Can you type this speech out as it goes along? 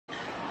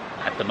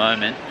at the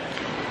moment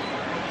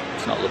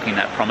it's not looking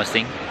that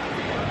promising.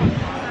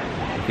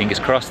 Fingers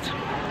crossed.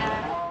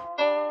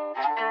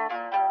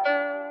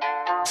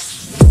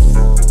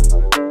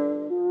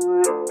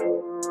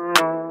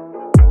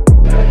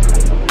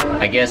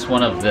 I guess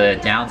one of the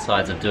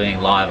downsides of doing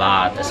live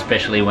art,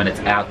 especially when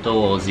it's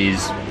outdoors,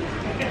 is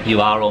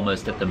you are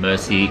almost at the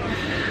mercy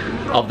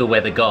of the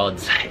weather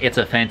gods. It's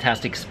a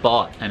fantastic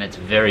spot and it's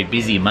very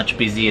busy, much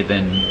busier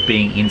than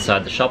being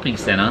inside the shopping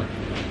center.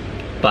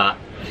 But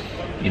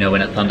you know,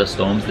 when it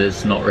thunderstorms,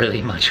 there's not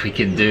really much we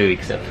can do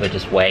except for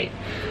just wait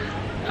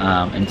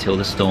until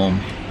the storm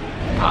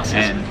passes.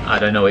 And I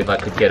don't know if I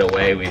could get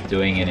away with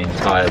doing an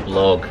entire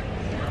vlog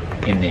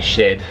in this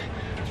shed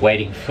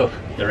waiting for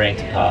the rain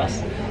to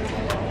pass.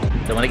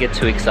 Don't want to get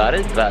too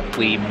excited, but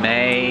we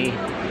may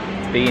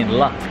be in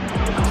luck.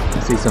 I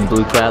see some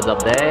blue clouds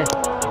up there.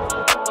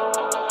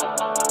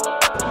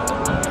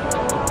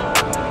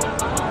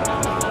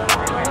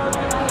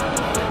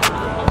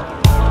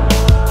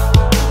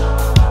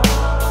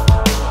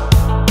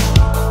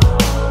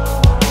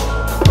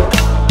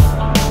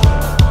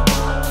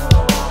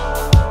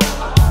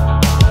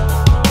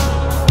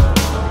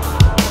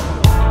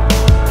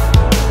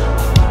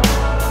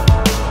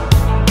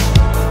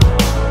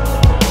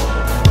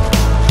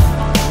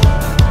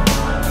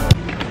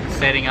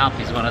 Setting up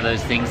is one of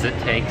those things that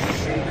takes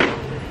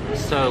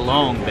so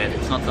long, but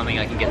it's not something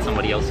I can get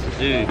somebody else to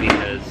do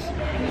because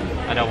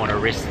I don't want to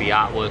risk the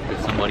artwork with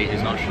somebody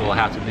who's not sure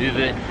how to move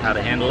it, how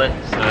to handle it.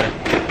 So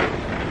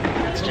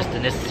it's just a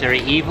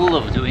necessary evil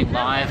of doing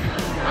live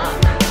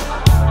art.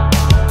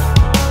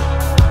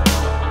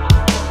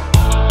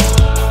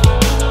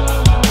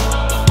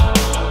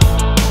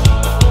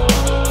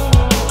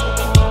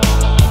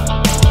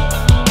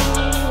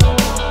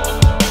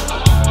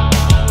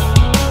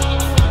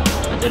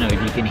 I don't know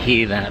if you can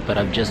hear that, but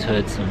I've just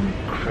heard some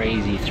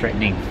crazy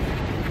threatening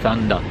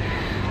thunder.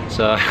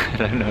 So I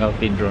don't know, I've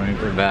been drawing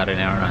for about an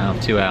hour and a half,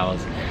 2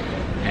 hours,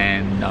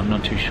 and I'm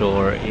not too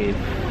sure if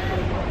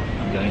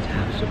I'm going to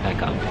have to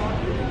pack up.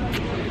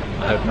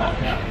 I hope not.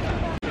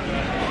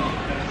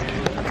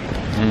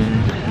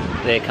 And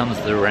there comes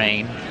the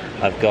rain.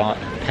 I've got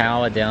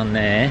power down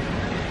there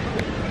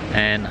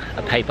and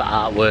a paper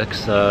artwork,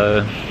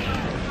 so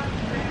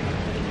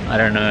I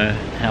don't know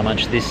how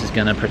much this is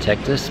going to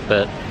protect us,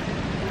 but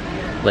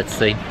let's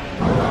see.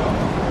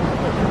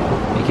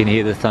 You can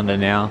hear the thunder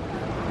now.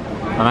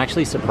 I'm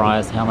actually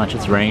surprised how much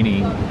it's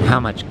raining, how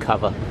much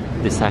cover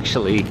this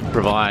actually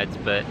provides,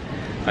 but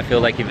I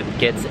feel like if it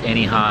gets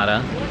any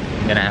harder,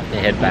 I'm gonna have to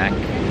head back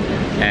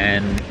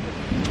and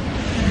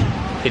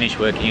finish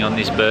working on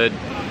this bird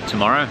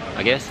tomorrow,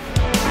 I guess.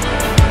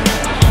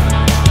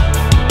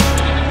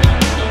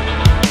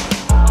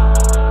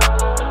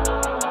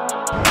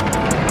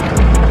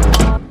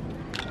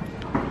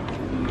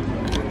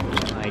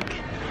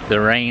 The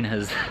rain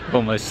has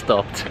almost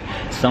stopped.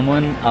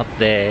 Someone up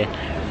there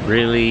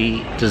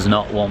really does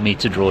not want me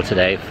to draw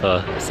today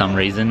for some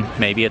reason.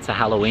 Maybe it's a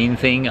Halloween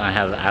thing, I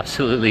have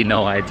absolutely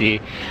no idea.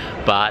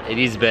 But it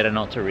is better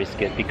not to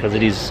risk it because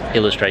it is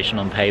illustration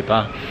on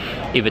paper.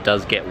 If it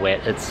does get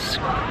wet, it's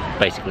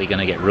basically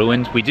gonna get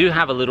ruined. We do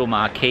have a little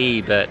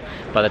marquee, but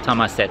by the time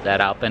I set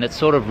that up, and it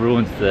sort of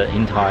ruins the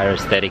entire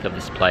aesthetic of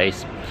this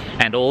place.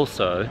 And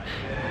also,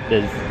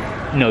 there's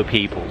no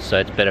people, so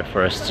it's better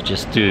for us to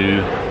just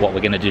do what we're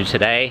gonna do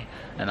today,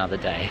 another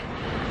day.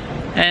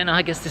 And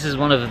I guess this is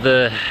one of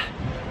the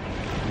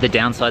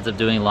downsides of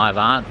doing live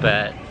art,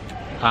 but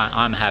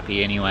I'm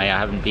happy anyway. I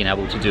haven't been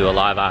able to do a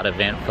live art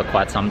event for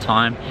quite some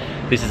time.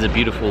 This is a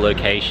beautiful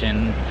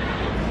location.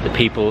 The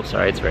people,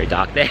 sorry, it's very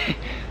dark there.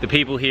 The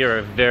people here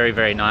are very,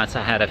 very nice.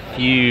 I had a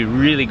few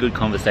really good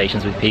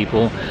conversations with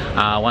people.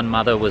 One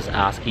mother was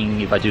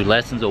asking if I do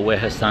lessons or where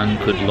her son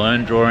could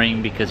learn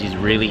drawing because he's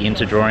really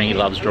into drawing, he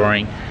loves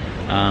drawing.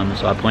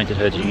 So I pointed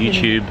her to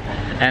YouTube.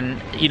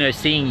 And, you know,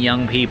 seeing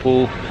young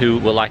people who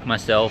were like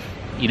myself,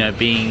 you know,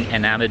 being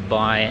enamored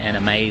by and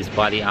amazed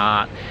by the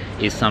art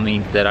is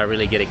something that I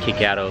really get a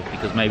kick out of,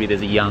 because maybe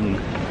there's a young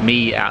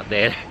me out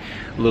there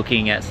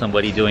looking at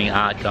somebody doing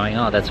art going,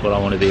 oh, that's what I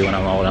want to be when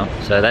I'm older.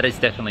 So that is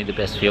definitely the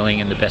best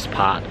feeling and the best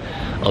part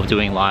of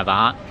doing live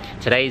art.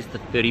 Today is the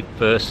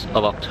 31st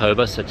of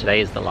October, so today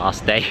is the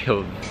last day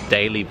of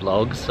daily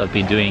vlogs. I've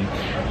been doing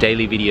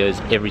daily videos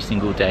every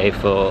single day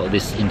for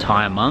this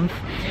entire month.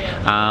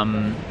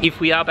 If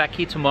we are back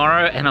here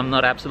tomorrow and I'm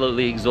not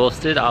absolutely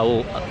exhausted,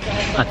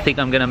 I think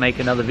I'm gonna make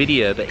another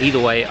video. But either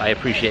way, I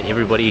appreciate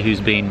everybody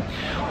who's been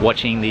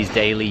watching these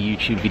daily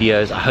YouTube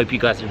videos. I hope you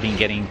guys have been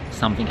getting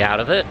something out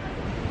of it.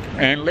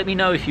 And let me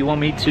know if you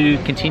want me to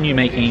continue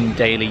making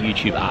daily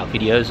YouTube art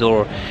videos,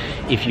 or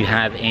if you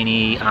have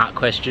any art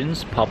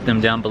questions, pop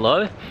them down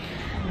below.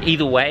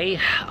 Either way,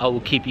 I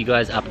will keep you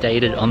guys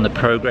updated on the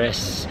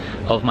progress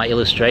of my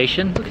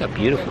illustration. Look how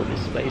beautiful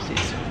this space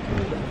is.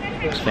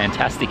 It looks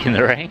fantastic in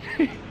the rain.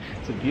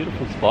 It's a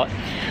beautiful spot.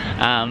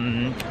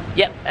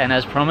 Yep, and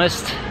as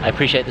promised, I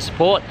appreciate the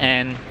support,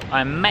 and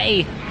I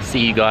may see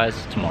you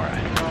guys tomorrow.